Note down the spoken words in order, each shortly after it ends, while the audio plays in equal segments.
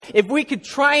if we could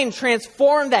try and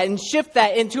transform that and shift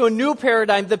that into a new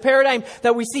paradigm, the paradigm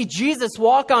that we see Jesus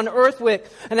walk on earth with.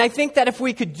 And I think that if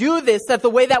we could do this, that the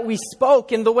way that we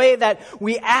spoke and the way that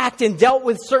we act and dealt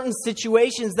with certain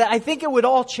situations, that I think it would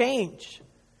all change.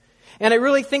 And I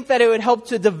really think that it would help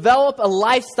to develop a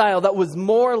lifestyle that was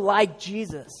more like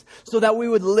Jesus, so that we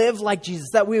would live like Jesus,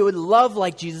 that we would love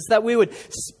like Jesus, that we would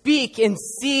speak and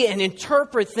see and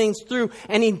interpret things through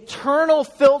an internal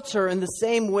filter in the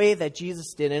same way that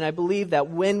Jesus did. And I believe that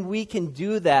when we can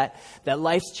do that, that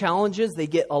life's challenges, they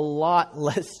get a lot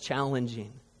less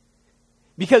challenging.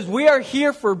 Because we are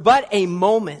here for but a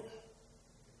moment.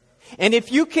 And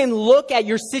if you can look at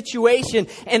your situation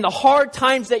and the hard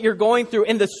times that you're going through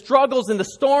and the struggles and the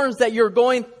storms that you're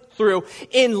going through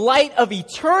in light of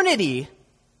eternity,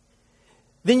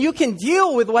 then you can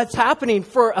deal with what's happening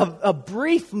for a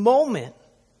brief moment.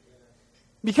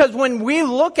 Because when we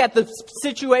look at the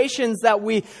situations that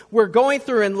we're going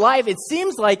through in life, it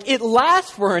seems like it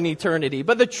lasts for an eternity.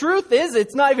 But the truth is,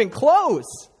 it's not even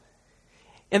close.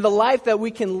 And the life that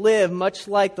we can live, much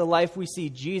like the life we see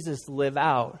Jesus live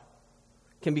out,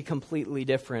 can be completely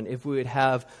different if we would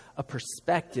have a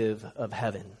perspective of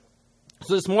heaven.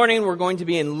 So this morning we're going to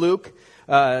be in Luke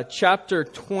chapter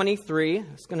 23.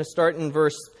 It's going to start in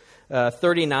verse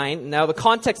 39. Now the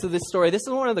context of this story, this is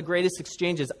one of the greatest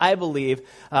exchanges, I believe,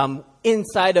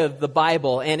 inside of the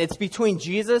Bible. And it's between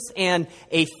Jesus and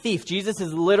a thief. Jesus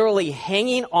is literally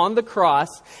hanging on the cross.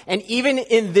 And even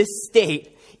in this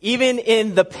state, even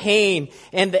in the pain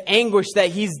and the anguish that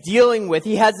he's dealing with,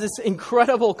 he has this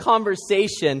incredible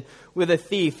conversation with a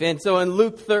thief. And so in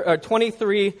Luke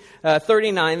 23,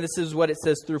 39, this is what it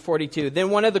says through 42. Then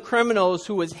one of the criminals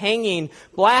who was hanging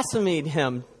blasphemed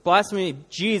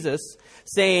Jesus,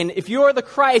 saying, "If you are the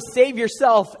Christ, save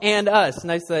yourself and us."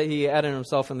 Nice that he added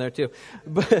himself in there too.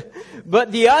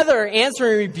 But the other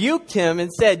answering rebuked him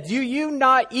and said, "Do you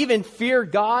not even fear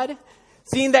God,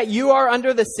 seeing that you are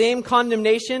under the same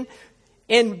condemnation?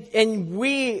 And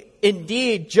we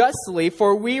indeed justly,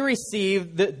 for we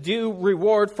receive the due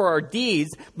reward for our deeds,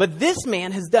 but this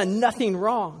man has done nothing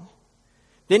wrong."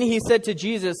 Then he said to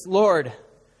Jesus, "Lord,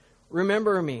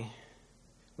 remember me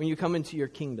when you come into your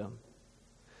kingdom."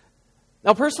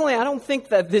 Now, personally, I don't think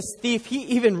that this thief, he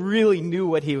even really knew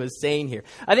what he was saying here.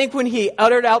 I think when he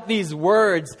uttered out these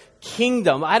words,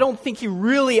 kingdom, I don't think he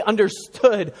really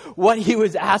understood what he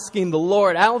was asking the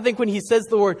Lord. I don't think when he says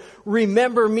the word,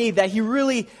 remember me, that he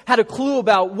really had a clue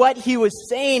about what he was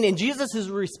saying. And Jesus'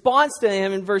 response to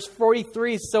him in verse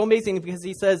 43 is so amazing, because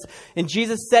he says, "And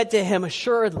Jesus said to him,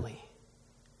 assuredly."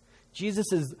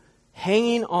 Jesus is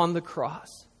hanging on the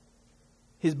cross.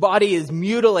 His body is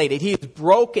mutilated. He is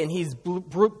broken. He's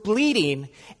bleeding.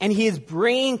 And he is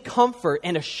bringing comfort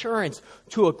and assurance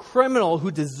to a criminal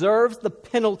who deserves the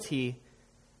penalty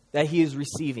that he is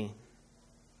receiving.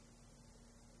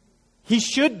 He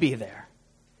should be there.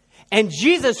 And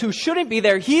Jesus, who shouldn't be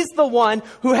there, he's the one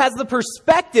who has the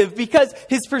perspective, because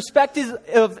his perspective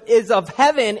is of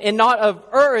heaven and not of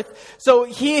earth. So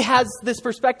he has this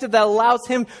perspective that allows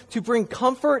him to bring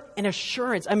comfort and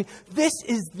assurance. I mean, this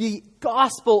is the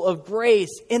gospel of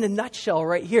grace in a nutshell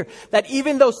right here. That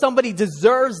even though somebody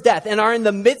deserves death and are in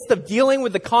the midst of dealing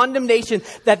with the condemnation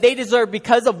that they deserve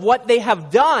because of what they have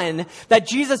done, that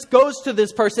Jesus goes to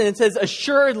this person and says,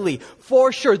 assuredly,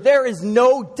 for sure, there is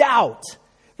no doubt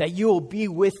that you will be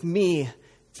with me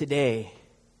today.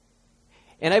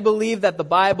 And I believe that the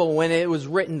Bible, when it was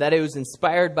written, that it was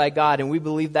inspired by God, and we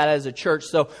believe that as a church.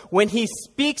 So when he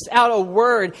speaks out a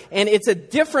word, and it's a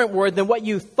different word than what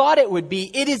you thought it would be,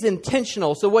 it is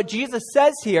intentional. So what Jesus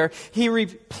says here, he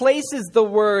replaces the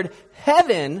word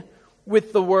heaven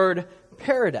with the word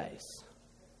paradise.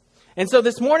 And so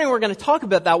this morning we're going to talk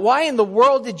about that. Why in the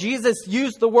world did Jesus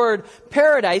use the word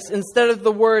paradise instead of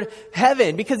the word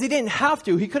heaven? Because he didn't have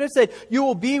to. He could have said, you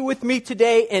will be with me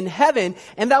today in heaven,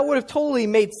 and that would have totally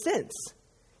made sense.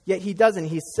 Yet he doesn't.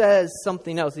 He says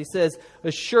something else. He says,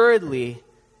 assuredly,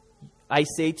 I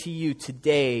say to you,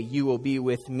 today you will be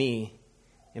with me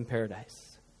in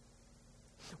paradise.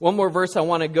 One more verse I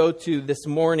want to go to this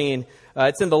morning.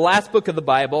 It's in the last book of the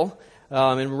Bible.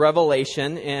 In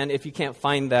Revelation, and if you can't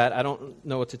find that, I don't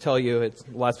know what to tell you. It's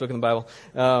the last book in the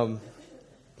Bible.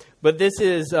 But this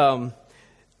is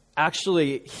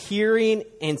actually hearing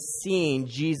and seeing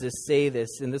Jesus say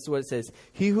this, and this is what it says.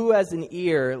 He who has an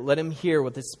ear, let him hear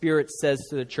what the Spirit says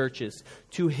to the churches.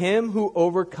 To him who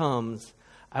overcomes,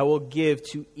 I will give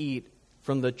to eat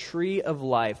from the tree of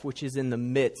life, which is in the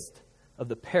midst of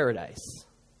the paradise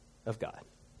of God.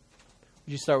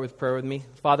 Would you start with prayer with me?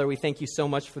 Father, we thank you so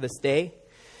much for this day.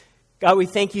 God, we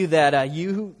thank you that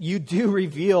you do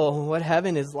reveal what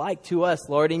heaven is like to us,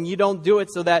 Lord, and you don't do it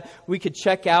so that we could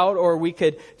check out or we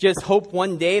could just hope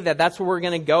one day that that's where we're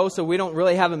going to go, so we don't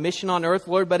really have a mission on earth,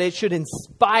 Lord, but it should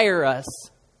inspire us,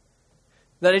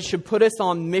 that it should put us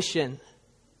on mission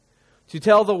to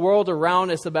tell the world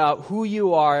around us about who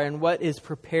you are and what is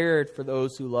prepared for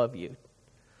those who love you.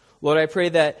 Lord, I pray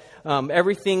that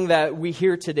everything that we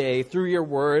hear today through your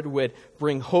word would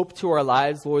bring hope to our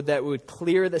lives, Lord, that would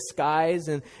clear the skies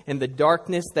and the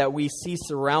darkness that we see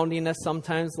surrounding us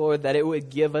sometimes, Lord, that it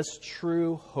would give us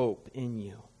true hope in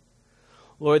you.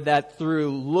 Lord, that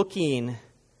through looking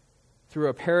through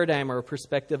a paradigm or a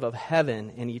perspective of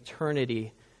heaven and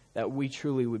eternity, that we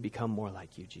truly would become more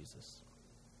like you, Jesus.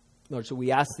 Lord, so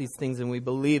we ask these things and we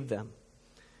believe them.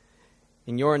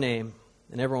 In your name.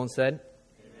 And everyone said,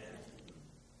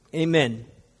 Amen.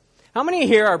 How many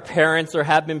here are parents or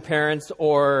have been parents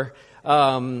or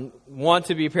want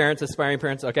to be parents, aspiring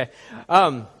parents? Okay.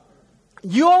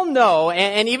 You all know,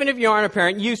 and even if you aren't a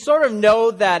parent, you sort of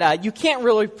know that you can't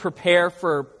really prepare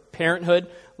for parenthood.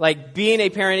 Like being a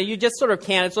parent, you just sort of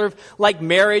can't. It's sort of like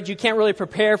marriage. You can't really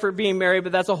prepare for being married,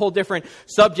 but that's a whole different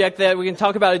subject that we can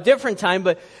talk about at a different time.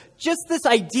 But just this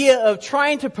idea of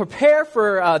trying to prepare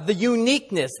for the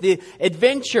uniqueness, the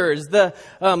adventures,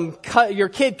 your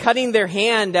kid cutting their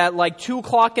hand at like 2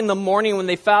 o'clock in the morning when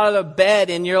they fell out of bed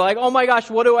and you're like, oh my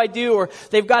gosh, what do I do? Or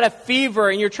they've got a fever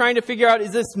and you're trying to figure out,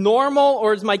 is this normal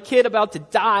or is my kid about to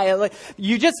die? Like,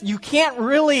 you can't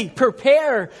really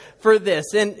prepare for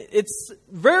this. And it's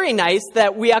very nice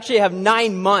that we actually have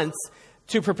 9 months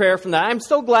to prepare from that. I'm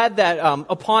so glad that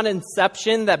upon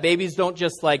inception that babies don't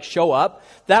just like show up.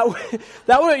 That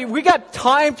way we got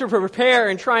time to prepare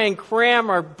and try and cram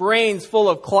our brains full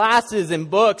of classes and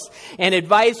books and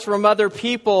advice from other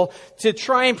people to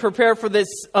try and prepare for this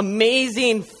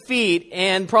amazing feat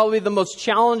and probably the most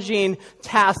challenging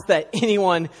task that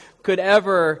anyone could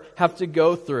ever have to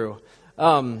go through.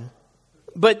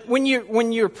 But when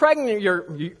you're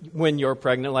pregnant, when you're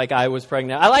pregnant, like I was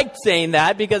pregnant. I like saying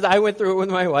that because I went through it with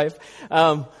my wife.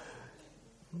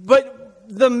 But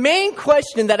the main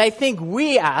question that I think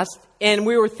we asked, and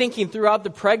we were thinking throughout the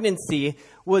pregnancy,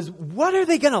 was what are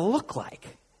they going to look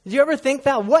like? Did you ever think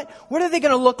that? What are they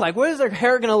going to look like? What is their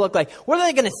hair going to look like? What are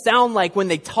they going to sound like when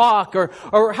they talk? Or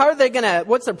how are they going to,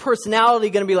 what's their personality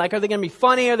going to be like? Are they going to be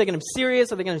funny? Are they going to be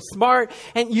serious? Are they going to be smart?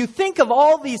 And you think of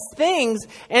all these things,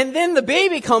 and then the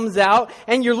baby comes out,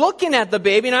 and you're looking at the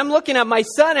baby, and I'm looking at my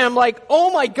son, and I'm like, oh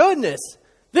my goodness,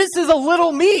 this is a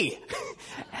little me.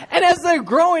 And as they're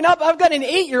growing up, I've got an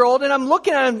 8-year-old, and I'm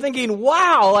looking at him thinking,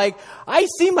 wow, like, I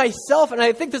see myself, and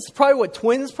I think this is probably what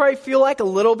twins probably feel like a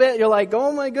little bit. You're like,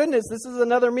 oh my goodness, this is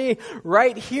another me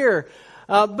right here.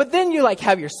 But then you like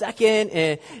have your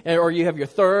second, or you have your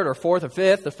third or fourth or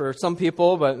fifth for some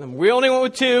people, but we only went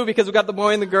with 2 because we got the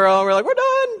boy and the girl, and we're like, we're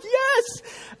done,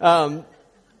 yes!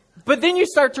 But then you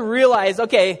start to realize,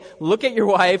 okay, look at your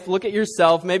wife, look at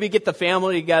yourself, maybe get the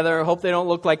family together. Hope they don't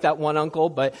look like that one uncle,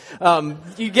 but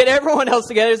you get everyone else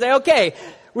together and say, okay,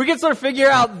 we can sort of figure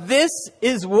out this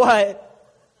is what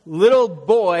little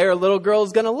boy or little girl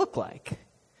is going to look like.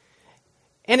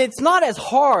 And it's not as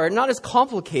hard, not as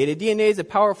complicated. DNA is a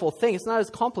powerful thing. It's not as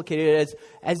complicated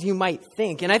as you might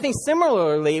think. And I think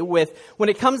similarly when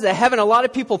it comes to heaven, a lot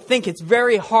of people think it's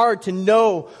very hard to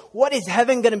know what is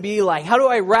heaven going to be like? How do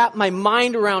I wrap my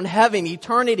mind around heaven,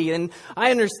 eternity? And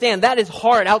I understand that is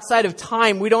hard. Outside of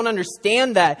time, we don't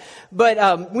understand that.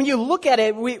 But when you look at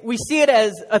it, we see it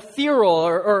as ethereal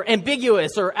or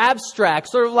ambiguous or abstract,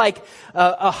 sort of like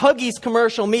a Huggies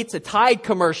commercial meets a Tide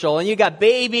commercial. And you got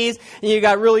babies, and you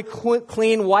got really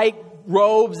clean white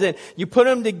robes, and you put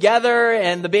them together,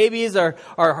 and the babies are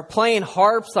playing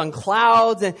harps on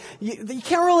clouds, and you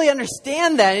can't really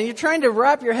understand that, and you're trying to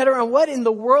wrap your head around what in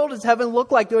the world does heaven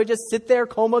look like? Do I just sit there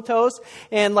comatose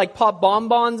and like pop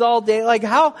bonbons all day? Like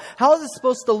how is it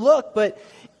supposed to look? But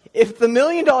if the $1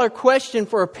 million question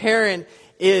for a parent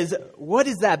is what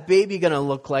is that baby going to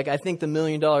look like, I think the $1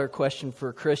 million question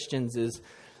for Christians is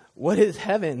what is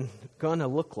heaven going to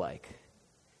look like?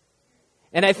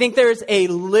 And I think there's a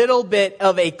little bit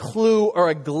of a clue or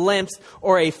a glimpse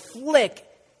or a flick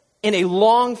in a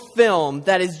long film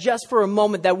that is just for a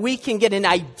moment that we can get an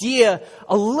idea,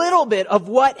 a little bit of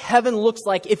what heaven looks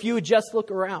like if you would just look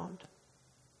around.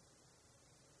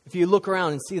 If you look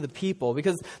around and see the people.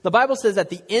 Because the Bible says at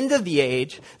the end of the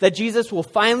age that Jesus will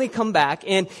finally come back.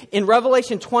 And in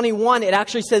Revelation 21, it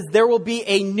actually says there will be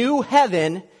a new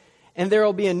heaven and there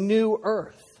will be a new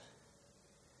earth.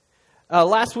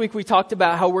 Last week we talked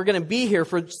about how we're going to be here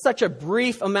for such a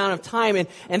brief amount of time,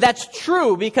 and that's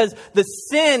true because the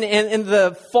sin and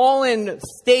the fallen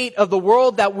state of the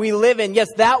world that we live in, yes,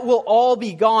 that will all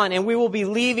be gone, and we will be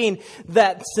leaving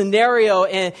that scenario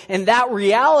and that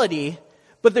reality.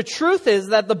 But the truth is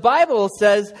that the Bible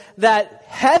says that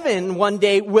heaven one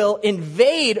day will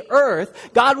invade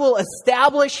earth. God will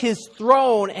establish his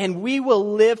throne, and we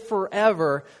will live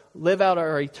forever, live out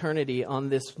our eternity on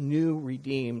this new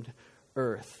redeemed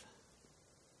earth.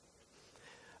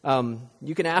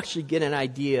 You can actually get an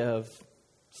idea of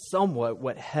somewhat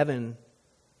what heaven,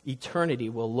 eternity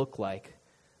will look like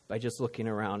by just looking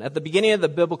around. At the beginning of the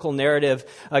biblical narrative,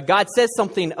 God says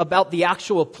something about the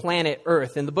actual planet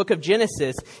Earth. In the book of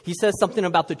Genesis, he says something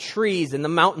about the trees and the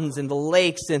mountains and the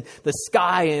lakes and the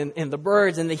sky and the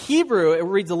birds. In the Hebrew, it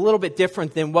reads a little bit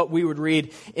different than what we would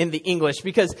read in the English,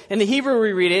 because in the Hebrew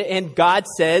we read it and God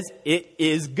says it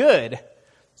is good.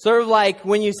 Sort of like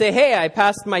when you say, hey, I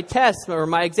passed my test or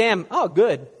my exam. Oh,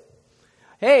 good.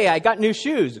 Hey, I got new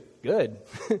shoes. Good.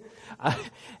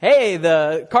 Hey,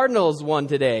 the Cardinals won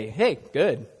today. Hey,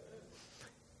 good.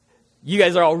 You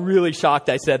guys are all really shocked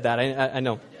I said that. I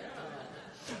know.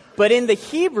 But in the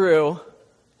Hebrew,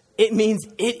 it means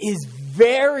it is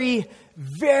very,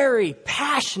 very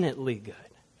passionately good.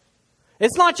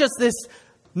 It's not just this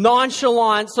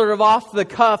nonchalant, sort of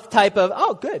off-the-cuff type of,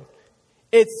 oh, good.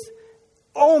 It's,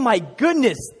 oh my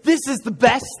goodness, this is the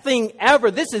best thing ever.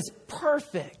 This is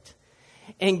perfect.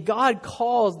 And God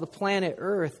calls the planet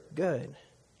Earth good,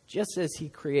 just as he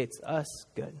creates us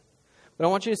good. But I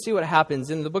want you to see what happens.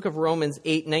 In the book of Romans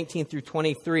 8:19 through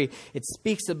 23, it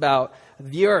speaks about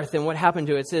the earth and what happened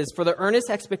to it. It says, for the earnest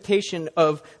expectation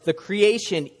of the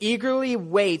creation eagerly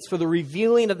waits for the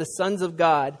revealing of the sons of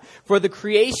God. For the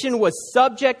creation was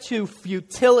subject to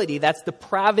futility, that's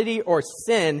depravity or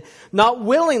sin, not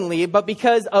willingly, but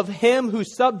because of him who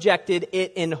subjected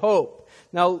it in hope.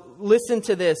 Now, listen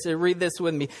to this and read this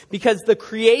with me. Because the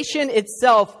creation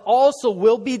itself also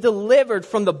will be delivered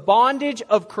from the bondage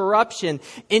of corruption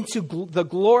into the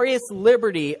glorious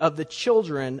liberty of the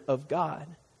children of God.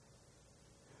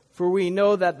 For we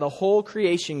know that the whole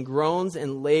creation groans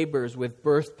and labors with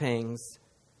birth pangs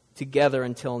together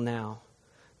until now.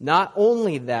 Not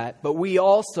only that, but we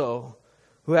also,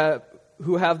 who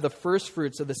have the first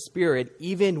fruits of the Spirit,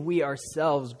 even we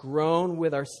ourselves groan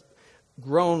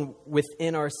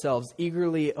within ourselves,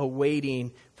 eagerly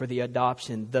awaiting for the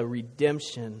adoption, the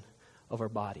redemption of our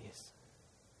bodies.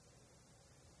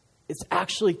 It's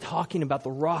actually talking about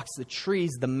the rocks, the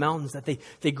trees, the mountains, that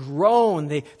they groan,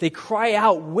 they cry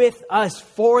out with us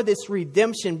for this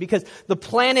redemption, because the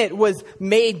planet was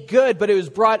made good, but it was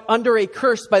brought under a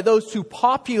curse by those who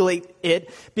populate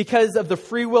it because of the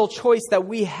free will choice that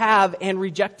we have and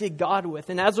rejected God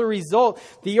with. And as a result,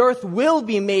 the earth will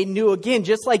be made new again,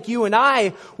 just like you and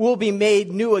I will be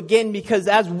made new again, because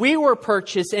as we were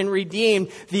purchased and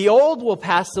redeemed, the old will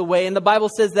pass away. And the Bible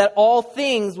says that all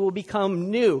things will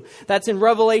become new. That's in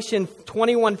Revelation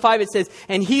 21:5. It says,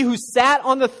 and he who sat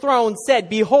on the throne said,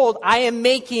 behold, I am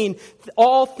making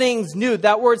all things new.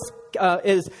 That word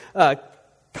is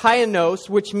kainos,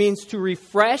 which means to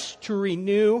refresh, to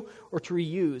renew, or to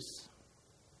reuse.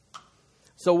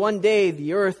 So one day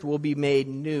the earth will be made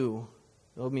new.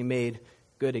 It will be made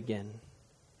good again.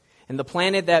 And the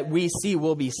planet that we see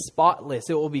will be spotless.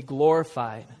 It will be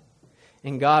glorified.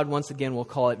 And God once again will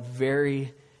call it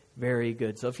very, very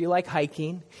good. So if you like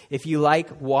hiking, if you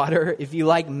like water, if you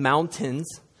like mountains,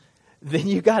 then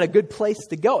you got a good place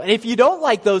to go. And if you don't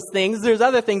like those things, there's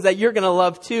other things that you're going to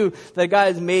love too that God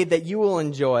has made that you will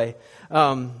enjoy.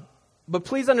 But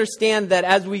please understand that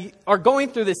as we are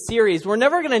going through this series, we're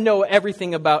never going to know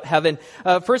everything about heaven.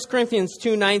 1 Corinthians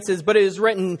 2:9 says, but it is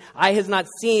written, eye has not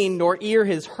seen, nor ear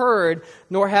has heard,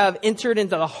 nor have entered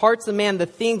into the hearts of man the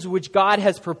things which God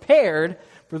has prepared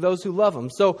for those who love him.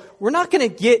 So we're not going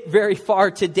to get very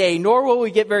far today, nor will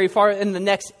we get very far in the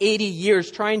next 80 years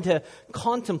trying to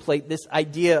contemplate this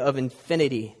idea of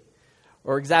infinity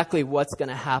or exactly what's going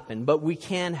to happen. But we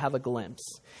can have a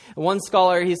glimpse. One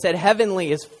scholar, he said,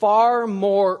 heavenly is far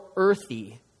more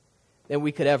earthy than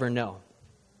we could ever know.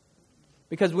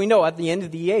 Because we know at the end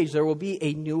of the age, there will be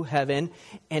a new heaven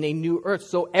and a new earth.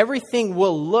 So everything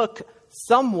will look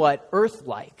somewhat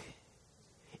earth-like.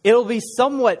 It'll be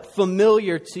somewhat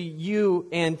familiar to you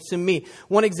and to me.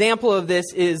 One example of this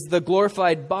is the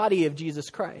glorified body of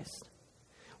Jesus Christ.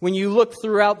 When you look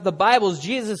throughout the Bibles,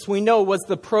 Jesus, we know, was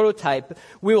the prototype.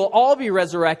 We will all be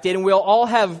resurrected and we'll all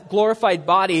have glorified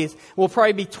bodies. We'll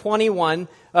probably be 21,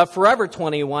 forever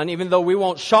 21, even though we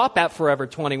won't shop at Forever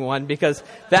 21 because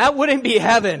that wouldn't be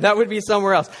heaven. That would be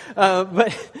somewhere else.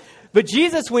 But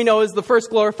Jesus, we know, is the first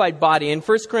glorified body. In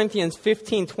 1 Corinthians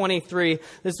 15:23,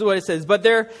 this is what it says. But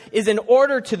there is an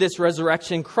order to this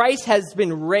resurrection. Christ has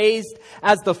been raised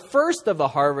as the first of the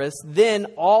harvest. Then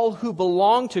all who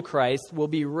belong to Christ will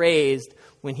be raised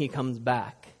when he comes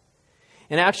back.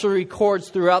 And actually records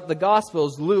throughout the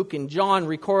Gospels, Luke and John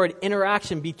record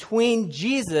interaction between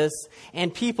Jesus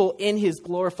and people in his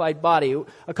glorified body.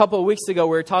 A couple of weeks ago,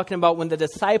 we were talking about when the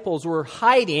disciples were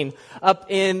hiding up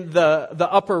in the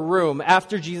upper room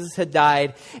after Jesus had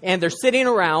died. And they're sitting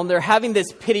around, they're having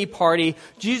this pity party.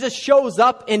 Jesus shows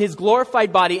up in his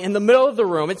glorified body in the middle of the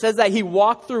room. It says that he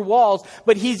walked through walls,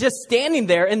 but he's just standing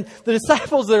there. And the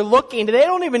disciples are looking, they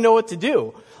don't even know what to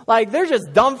do. Like, they're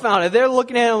just dumbfounded. They're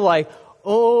looking at him like,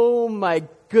 oh my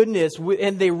goodness.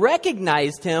 And they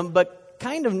recognized him, but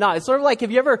kind of not. It's sort of like,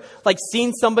 have you ever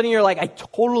seen somebody and you're like, I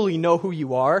totally know who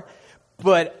you are,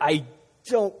 but I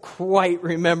don't quite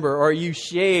remember. Or you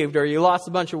shaved, or you lost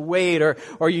a bunch of weight,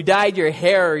 or you dyed your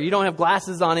hair, or you don't have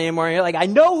glasses on anymore. And you're like, I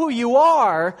know who you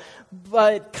are,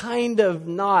 but kind of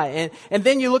not. And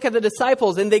then you look at the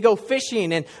disciples and they go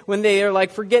fishing, and when they are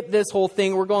like, forget this whole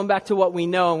thing, we're going back to what we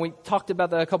know. And we talked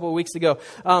about that a couple of weeks ago.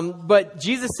 But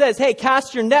Jesus says, hey,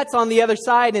 cast your nets on the other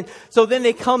side. And so then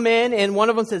they come in and one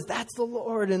of them says, that's the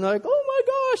Lord. And they're like, oh my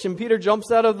gosh. And Peter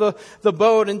jumps out of the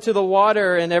boat into the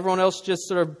water, and everyone else just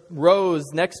sort of rows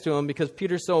next to him because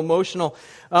Peter's so emotional.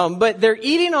 But they're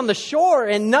eating on the shore,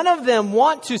 and none of them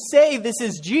want to say this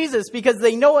is Jesus because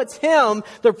they know it's him.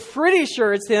 They're pretty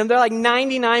sure it's him. They're like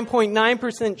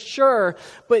 99.9% sure,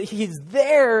 but he's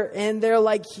there, and they're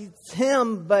like, it's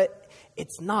him, but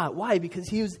it's not. Why? Because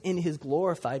he was in his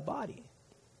glorified body.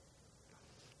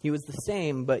 He was the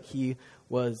same, but he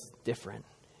was different.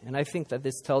 And I think that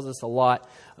this tells us a lot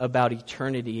about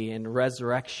eternity and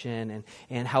resurrection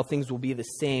and how things will be the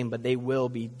same, but they will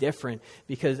be different.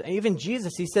 Because even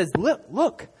Jesus, he says,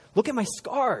 look at my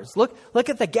scars. Look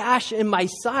at the gash in my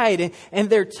side. And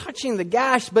they're touching the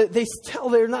gash, but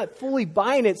they're not fully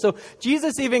buying it. So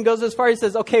Jesus even goes as far as he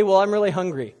says, okay, well, I'm really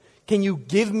hungry. Can you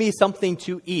give me something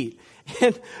to eat?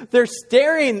 And they're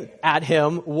staring at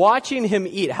him, watching him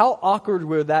eat. How awkward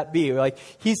would that be? Like,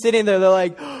 he's sitting there, they're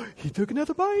like, oh, he took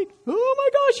another bite. Oh my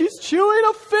gosh, he's chewing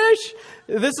a fish.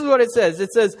 This is what it says.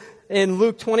 It says in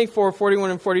Luke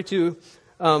 24:41 and 42,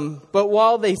 but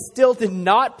while they still did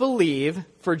not believe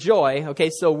for joy,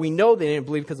 okay, so we know they didn't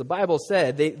believe because the Bible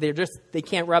said they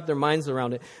can't wrap their minds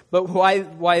around it. But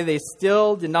why they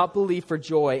still did not believe for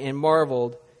joy and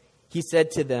marveled, he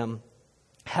said to them,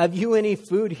 have you any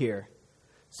food here?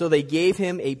 So they gave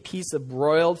him a piece of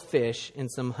broiled fish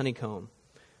and some honeycomb.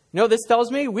 You know what this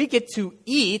tells me? We get to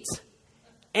eat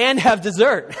and have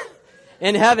dessert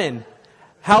in heaven.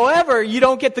 However, you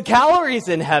don't get the calories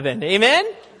in heaven. Amen?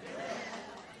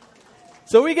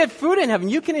 So we get food in heaven.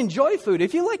 You can enjoy food.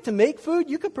 If you like to make food,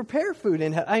 you can prepare food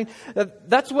in heaven.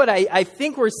 That's what I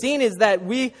think we're seeing, is that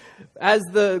we, as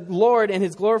the Lord and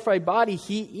his glorified body,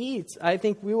 he eats. I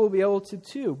think we will be able to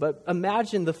too. But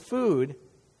imagine the food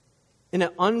in an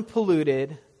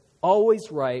unpolluted, always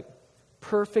ripe,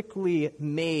 perfectly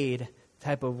made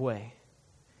type of way.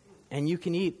 And you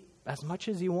can eat as much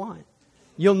as you want.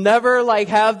 You'll never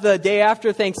have the day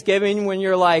after Thanksgiving when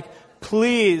you're like,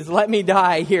 please let me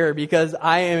die here because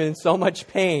I am in so much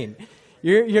pain.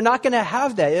 You're not going to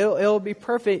have that. It'll be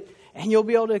perfect, and you'll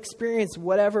be able to experience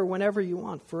whatever, whenever you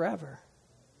want, forever.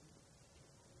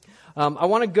 I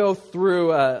want to go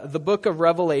through the book of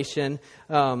Revelation.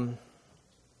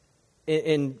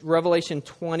 In Revelation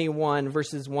 21,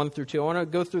 verses 1 through 2. I want to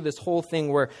go through this whole thing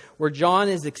where John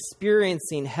is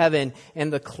experiencing heaven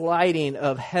and the colliding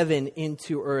of heaven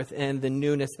into earth and the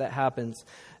newness that happens.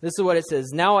 This is what it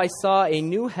says. Now I saw a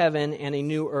new heaven and a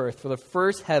new earth, for the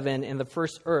first heaven and the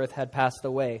first earth had passed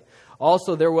away.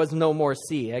 Also there was no more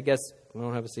sea. I guess we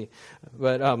don't have a sea.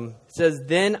 But it says,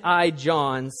 Then I,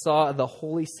 John, saw the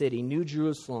holy city, New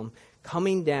Jerusalem,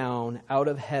 coming down out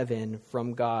of heaven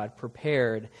from God,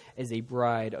 prepared as a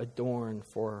bride adorned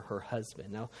for her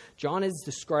husband. Now, John is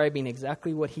describing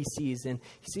exactly what he sees, and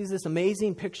he sees this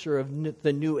amazing picture of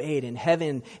the new Eden,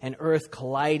 heaven and earth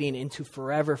colliding into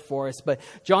forever for us. But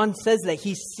John says that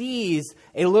he sees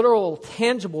a literal,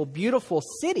 tangible, beautiful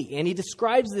city, and he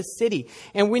describes this city.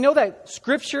 And we know that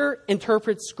Scripture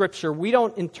interprets Scripture. We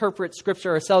don't interpret Scripture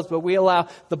ourselves, but we allow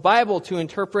the Bible to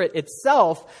interpret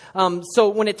itself. So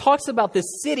when it talks about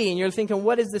this city, and you're thinking,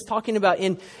 what is this talking about?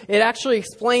 And it actually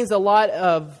explains a lot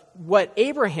of what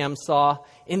Abraham saw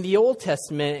in the Old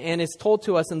Testament, and it's told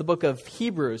to us in the book of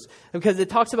Hebrews, because it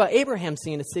talks about Abraham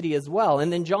seeing a city as well,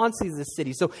 and then John sees a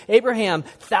city. So Abraham,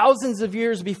 thousands of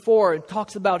years before, it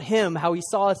talks about him, how he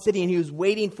saw a city, and he was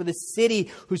waiting for the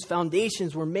city whose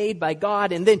foundations were made by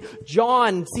God. And then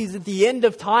John sees at the end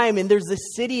of time, and there's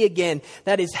this city again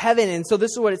that is heaven. And so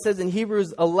this is what it says in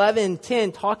Hebrews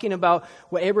 11:10, talking about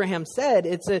what Abraham said.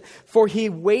 It's for he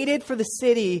waited for the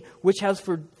city which has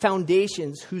for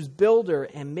foundations, whose builder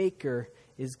and maker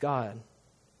is God.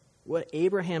 What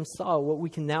Abraham saw, what we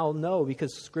can now know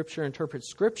because Scripture interprets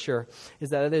Scripture, is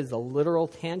that it is a literal,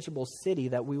 tangible city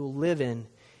that we will live in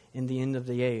the end of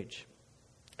the age.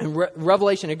 In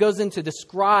Revelation, it goes in to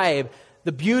describe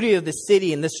the beauty of the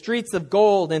city and the streets of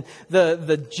gold and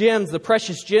the gems, the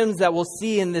precious gems that we'll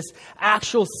see in this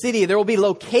actual city. There will be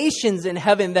locations in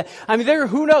heaven that,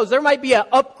 who knows, there might be an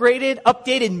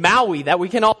updated Maui that we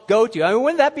can all go to.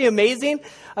 Wouldn't that be amazing?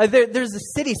 There's a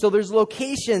city, so there's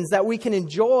locations that we can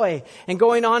enjoy. And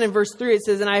going on in verse 3, it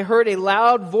says, "And I heard a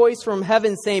loud voice from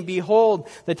heaven saying, Behold,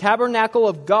 the tabernacle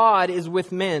of God is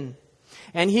with men,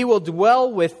 and he will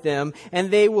dwell with them,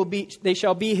 and they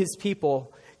shall be his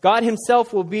people. God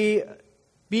himself will be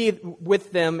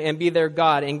with them and be their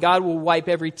God, and God will wipe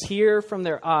every tear from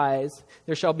their eyes.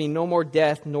 There shall be no more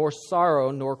death, nor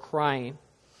sorrow, nor crying.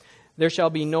 There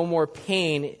shall be no more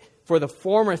pain, for the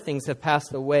former things have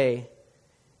passed away."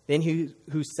 Then he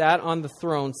who sat on the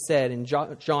throne said, and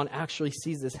John actually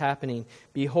sees this happening,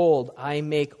 "Behold, I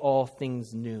make all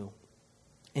things new."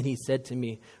 And he said to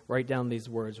me, "Write down these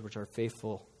words which are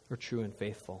faithful, or true and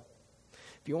faithful."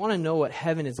 If you want to know what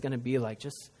heaven is going to be like,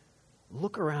 just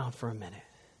look around for a minute.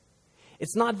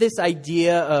 It's not this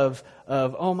idea of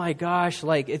oh my gosh,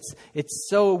 like it's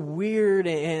so weird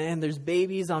and there's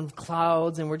babies on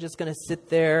clouds and we're just going to sit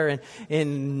there and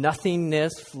in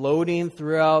nothingness floating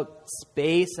throughout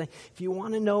space. If you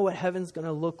want to know what heaven's going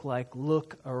to look like,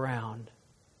 look around.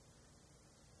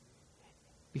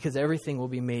 Because everything will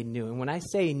be made new. And when I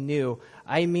say new,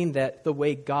 I mean that the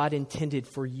way God intended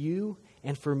for you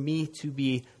and for me to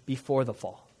be before the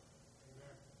fall.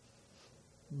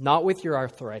 Not with your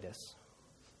arthritis.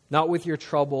 Not with your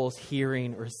troubles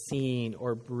hearing or seeing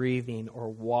or breathing or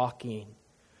walking.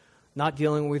 Not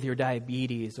dealing with your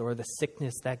diabetes or the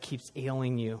sickness that keeps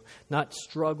ailing you. Not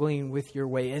struggling with your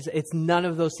weight. It's none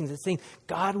of those things. It's saying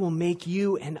God will make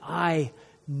you and I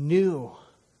new.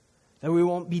 That we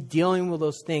won't be dealing with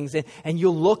those things. And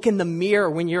you'll look in the mirror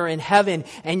when you're in heaven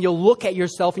and you'll look at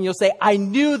yourself and you'll say, I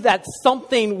knew that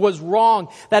something was wrong,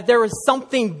 that there was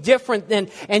something different.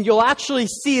 And you'll actually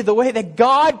see the way that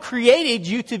God created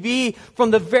you to be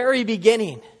from the very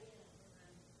beginning.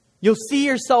 You'll see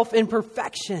yourself in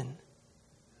perfection.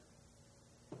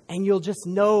 And you'll just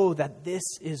know that this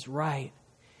is right.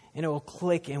 And it will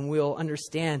click and we'll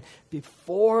understand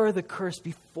before the curse,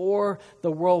 before the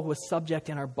world was subject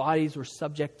and our bodies were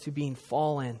subject to being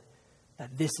fallen,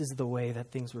 that this is the way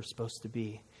that things were supposed to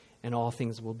be and all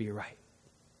things will be right.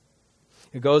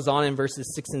 It goes on in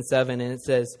verses 6 and 7 and it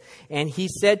says, "And he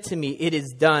said to me, it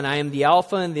is done. I am the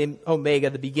Alpha and the Omega,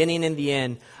 the beginning and the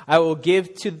end. I will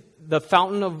give to the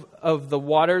fountain of the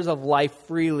waters of life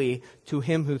freely to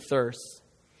him who thirsts.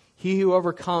 He who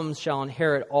overcomes shall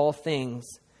inherit all things.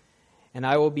 And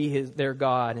I will be their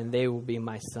God, and they will be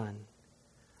my son."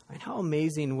 I mean, how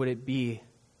amazing would it be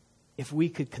if we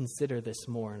could consider this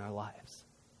more in our lives?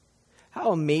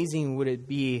 How amazing would it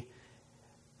be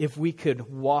if we could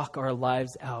walk our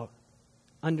lives out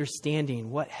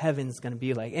understanding what heaven's going to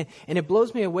be like? And it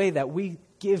blows me away that we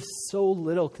give so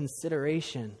little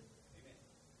consideration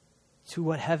to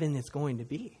what heaven is going to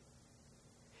be.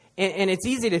 And it's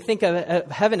easy to think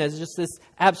of heaven as just this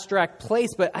abstract place,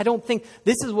 but I don't think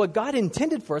this is what God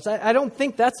intended for us. I don't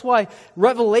think that's why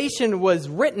Revelation was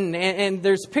written, and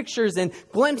there's pictures and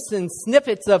glimpses and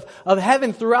snippets of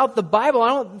heaven throughout the Bible. I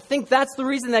don't think that's the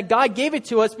reason that God gave it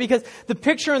to us, because the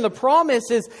picture and the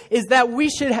promise is that we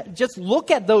should just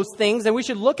look at those things, and we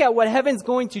should look at what heaven's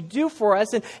going to do for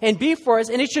us and be for us,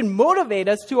 and it should motivate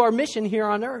us to our mission here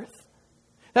on earth.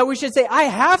 That we should say, I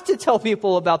have to tell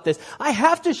people about this. I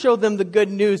have to show them the good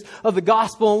news of the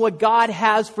gospel and what God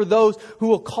has for those who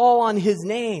will call on his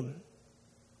name.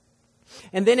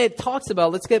 And then it talks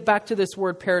about, let's get back to this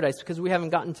word paradise, because we haven't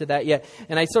gotten to that yet.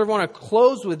 And I sort of want to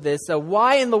close with this.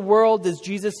 Why in the world does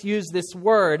Jesus use this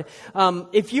word?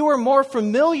 If you were more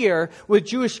familiar with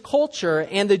Jewish culture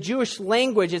and the Jewish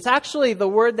language, it's actually the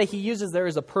word that he uses there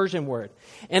is a Persian word.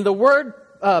 And the word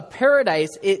paradise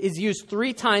is used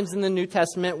 3 times in the New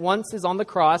Testament. Once is on the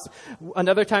cross.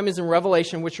 Another time is in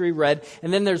Revelation, which we read.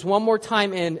 And then there's one more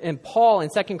time in Paul in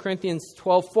 2 Corinthians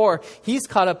 12:4. He's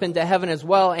caught up into heaven as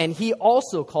well, and he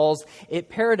also calls it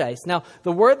paradise. Now,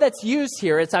 the word that's used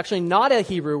here, it's actually not a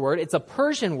Hebrew word. It's a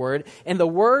Persian word, and the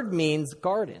word means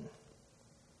garden.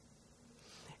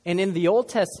 And in the Old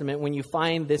Testament, when you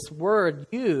find this word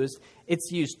used,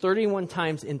 it's used 31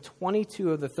 times, and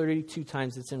 22 of the 32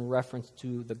 times it's in reference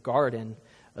to the Garden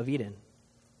of Eden.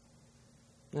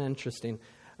 Interesting.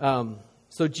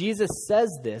 So Jesus says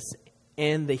this,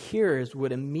 and the hearers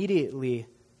would immediately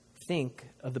think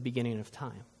of the beginning of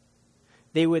time.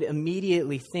 They would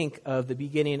immediately think of the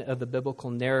beginning of the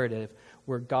biblical narrative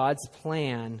where God's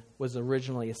plan was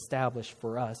originally established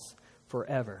for us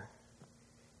forever.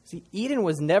 See, Eden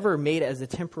was never made as a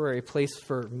temporary place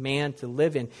for man to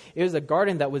live in. It was a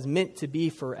garden that was meant to be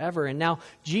forever. And now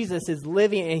Jesus is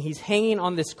living and he's hanging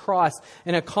on this cross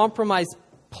in a compromised,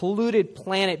 polluted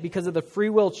planet because of the free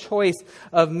will choice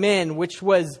of men, which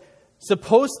was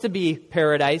supposed to be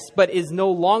paradise, but is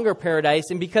no longer paradise.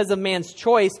 And because of man's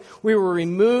choice, we were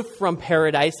removed from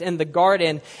paradise and the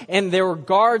garden. And there were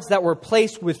guards that were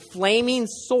placed with flaming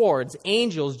swords,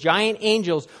 angels, giant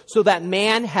angels, so that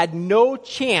man had no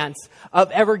chance of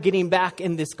ever getting back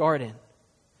in this garden.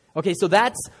 Okay, so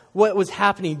that's what was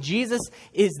happening. Jesus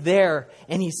is there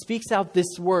and he speaks out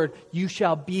this word, "You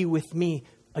shall be with me,"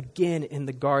 again in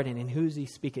the garden. And who does he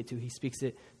speak it to? He speaks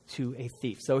it to a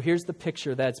thief. So here's the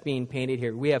picture that's being painted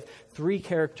here. We have 3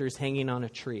 characters hanging on a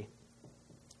tree.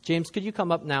 James, could you come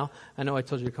up now? I know I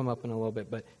told you to come up in a little bit,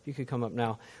 but if you could come up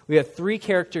now. We have 3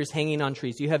 characters hanging on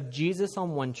trees. You have Jesus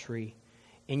on one tree,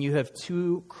 and you have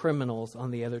 2 criminals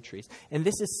on the other trees. And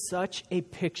this is such a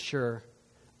picture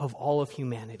of all of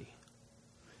humanity.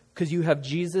 Because you have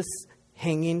Jesus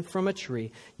hanging from a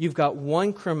tree. You've got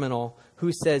one criminal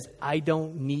who says, "I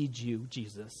don't need you,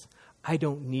 Jesus. I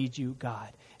don't need you,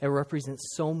 God." It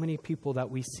represents so many people that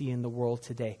we see in the world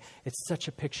today. It's such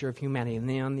a picture of humanity. And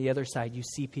then on the other side, you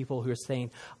see people who are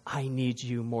saying, "I need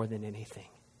you more than anything."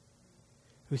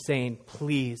 Who's saying,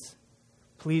 please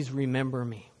remember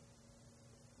me.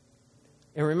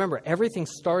 And remember, everything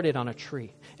started on a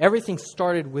tree. Everything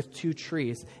started with 2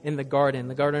 trees in the garden.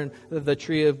 The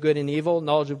tree of good and evil,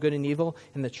 knowledge of good and evil,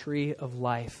 and the tree of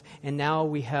life. And now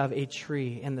we have a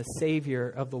tree, and the Savior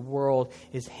of the world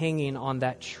is hanging on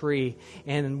that tree.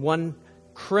 And one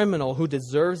criminal who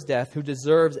deserves death, who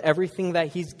deserves everything that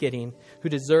he's getting, who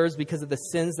deserves because of the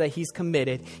sins that he's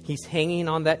committed, he's hanging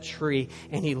on that tree,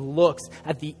 and he looks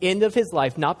at the end of his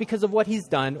life, not because of what he's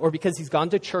done, or because he's gone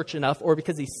to church enough, or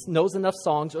because he knows enough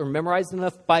songs, or memorized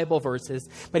enough Bible verses,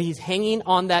 but he's hanging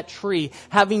on that tree,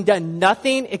 having done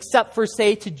nothing except for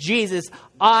say to Jesus,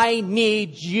 "I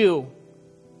need you."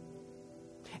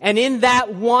 And in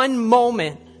that one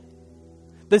moment,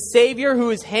 the Savior who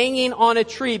is hanging on a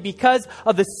tree because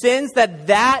of the sins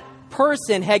that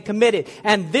person had committed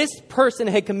and this person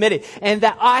had committed and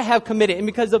that I have committed, and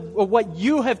because of what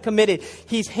you have committed,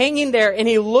 he's hanging there and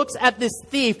he looks at this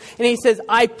thief and he says,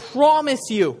 "I promise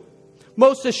you,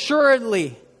 most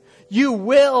assuredly, you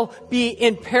will be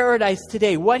in paradise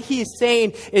today." What he's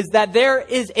saying is that there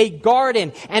is a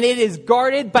garden and it is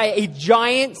guarded by a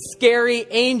giant, scary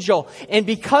angel. And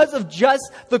because of just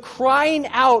the crying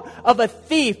out of a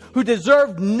thief who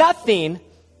deserved nothing,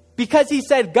 because he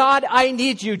said, "God, I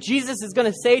need you," Jesus is going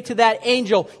to say to that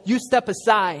angel, "You step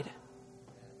aside.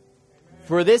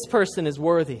 For this person is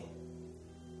worthy.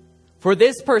 For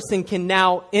this person can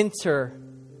now enter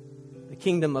the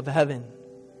kingdom of heaven.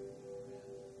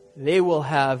 They will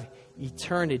have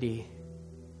eternity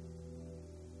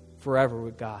forever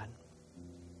with God."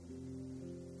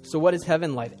 So what is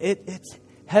heaven like?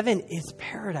 Heaven is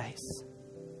paradise.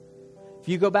 If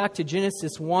you go back to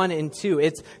Genesis 1 and 2,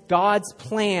 it's God's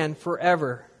plan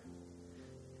forever.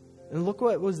 And look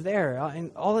what was there.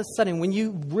 And all of a sudden, when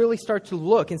you really start to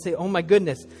look and say, "Oh my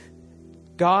goodness,"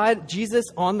 God, Jesus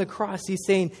on the cross, he's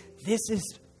saying, this is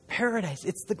paradise.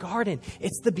 It's the garden.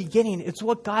 It's the beginning. It's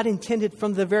what God intended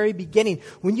from the very beginning.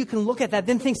 When you can look at that,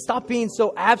 then things stop being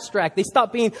so abstract. They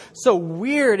stop being so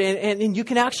weird, and you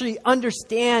can actually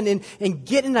understand and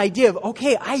get an idea of,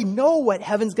 okay, I know what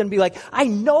heaven's going to be like. I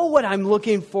know what I'm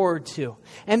looking forward to.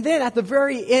 And then at the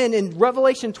very end in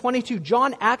Revelation 22,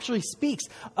 John actually speaks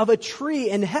of a tree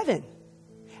in heaven.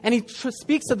 And he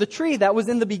speaks of the tree that was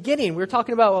in the beginning. We were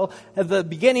talking about the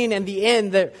beginning and the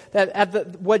end,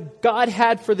 what God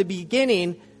had for the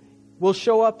beginning will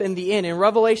show up in the end. In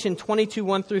Revelation 22,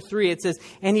 1-3, it says,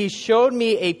 "And he showed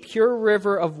me a pure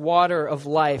river of water of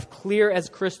life, clear as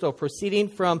crystal, proceeding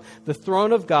from the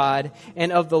throne of God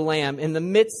and of the Lamb in the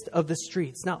midst of the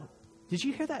streets." Now, Did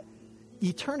you hear that?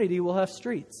 Eternity will have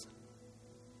streets.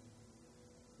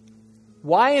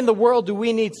 Why in the world do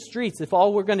we need streets if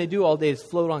all we're going to do all day is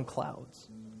float on clouds?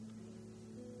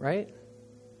 Right?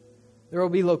 There will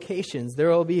be locations. There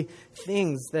will be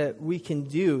things that we can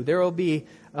do. There will be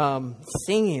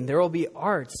singing. There will be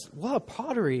arts. We'll have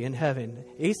pottery in heaven.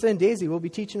 Asa and Daisy will be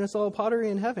teaching us all pottery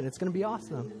in heaven. It's going to be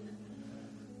awesome.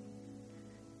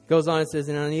 Goes on and says,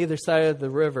 and on either side of the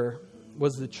river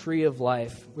was the tree of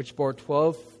life, which bore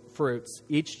 12 fruits,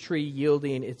 each tree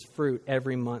yielding its fruit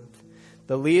every month.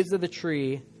 The leaves of the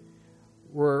tree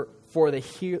were for the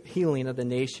healing of the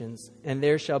nations, and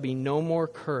there shall be no more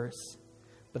curse,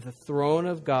 but the throne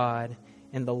of God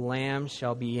and the Lamb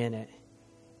shall be in it,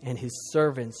 and his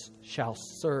servants shall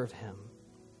serve him.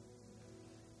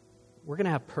 We're going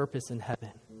to have purpose in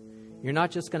heaven. You're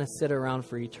not just going to sit around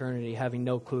for eternity having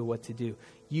no clue what to do.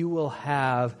 You will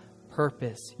have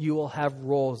purpose. You will have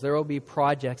roles. There will be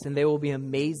projects, and they will be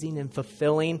amazing and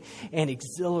fulfilling and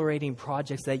exhilarating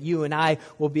projects that you and I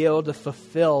will be able to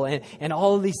fulfill. And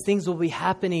all of these things will be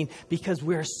happening because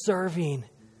we're serving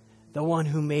the one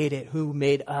who made it, who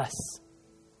made us.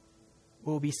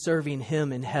 We'll be serving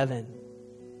him in heaven.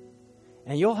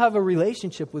 And you'll have a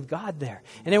relationship with God there.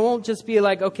 And it won't just be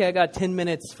like, okay, I got 10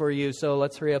 minutes for you, so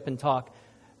let's hurry up and talk.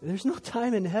 There's no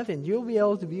time in heaven. You'll be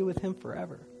able to be with him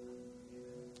forever.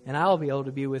 And I'll be able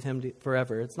to be with him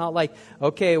forever. It's not like,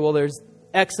 okay, well, there's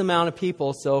X amount of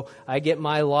people, so I get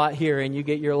my lot here and you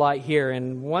get your lot here.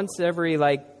 And once every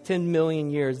 10 million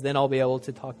years, then I'll be able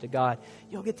to talk to God.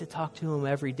 You'll get to talk to him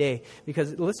every day.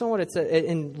 Because listen to what it says.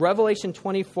 In Revelation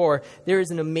 24, there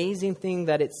is an amazing thing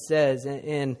that it says.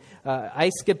 And I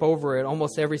skip over it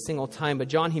almost every single time. But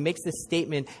John, he makes this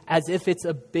statement as if it's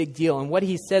a big deal. And what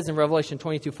he says in Revelation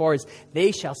 22:4 is,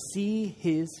 they shall see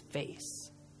his face.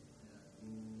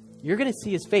 You're going to see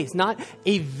his face, not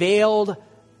a veiled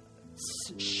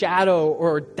shadow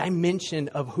or dimension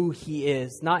of who he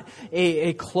is, not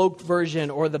a cloaked version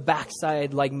or the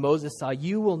backside like Moses saw.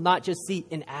 You will not just see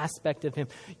an aspect of him.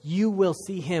 You will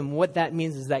see him. What that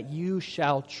means is that you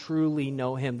shall truly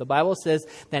know him. The Bible says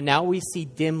that now we see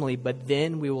dimly, but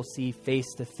then we will see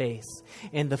face to face.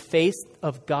 And the face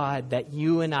of God that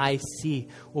you and I see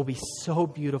will be so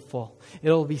beautiful. It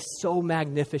will be so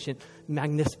magnificent.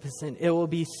 It will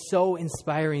be so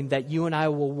inspiring that you and I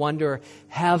will wonder,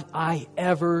 have I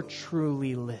ever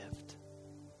truly lived?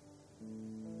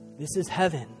 This is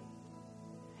heaven.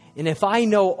 And if I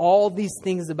know all these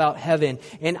things about heaven,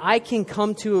 and I can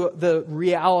come to the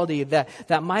reality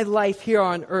that my life here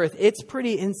on earth, it's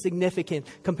pretty insignificant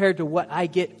compared to what I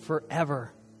get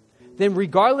forever, then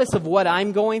regardless of what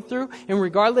I'm going through, and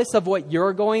regardless of what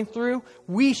you're going through,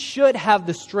 we should have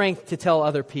the strength to tell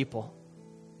other people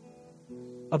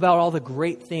about all the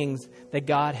great things that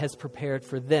God has prepared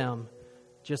for them,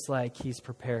 just like he's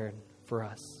prepared for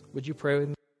us. Would you pray with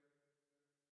me?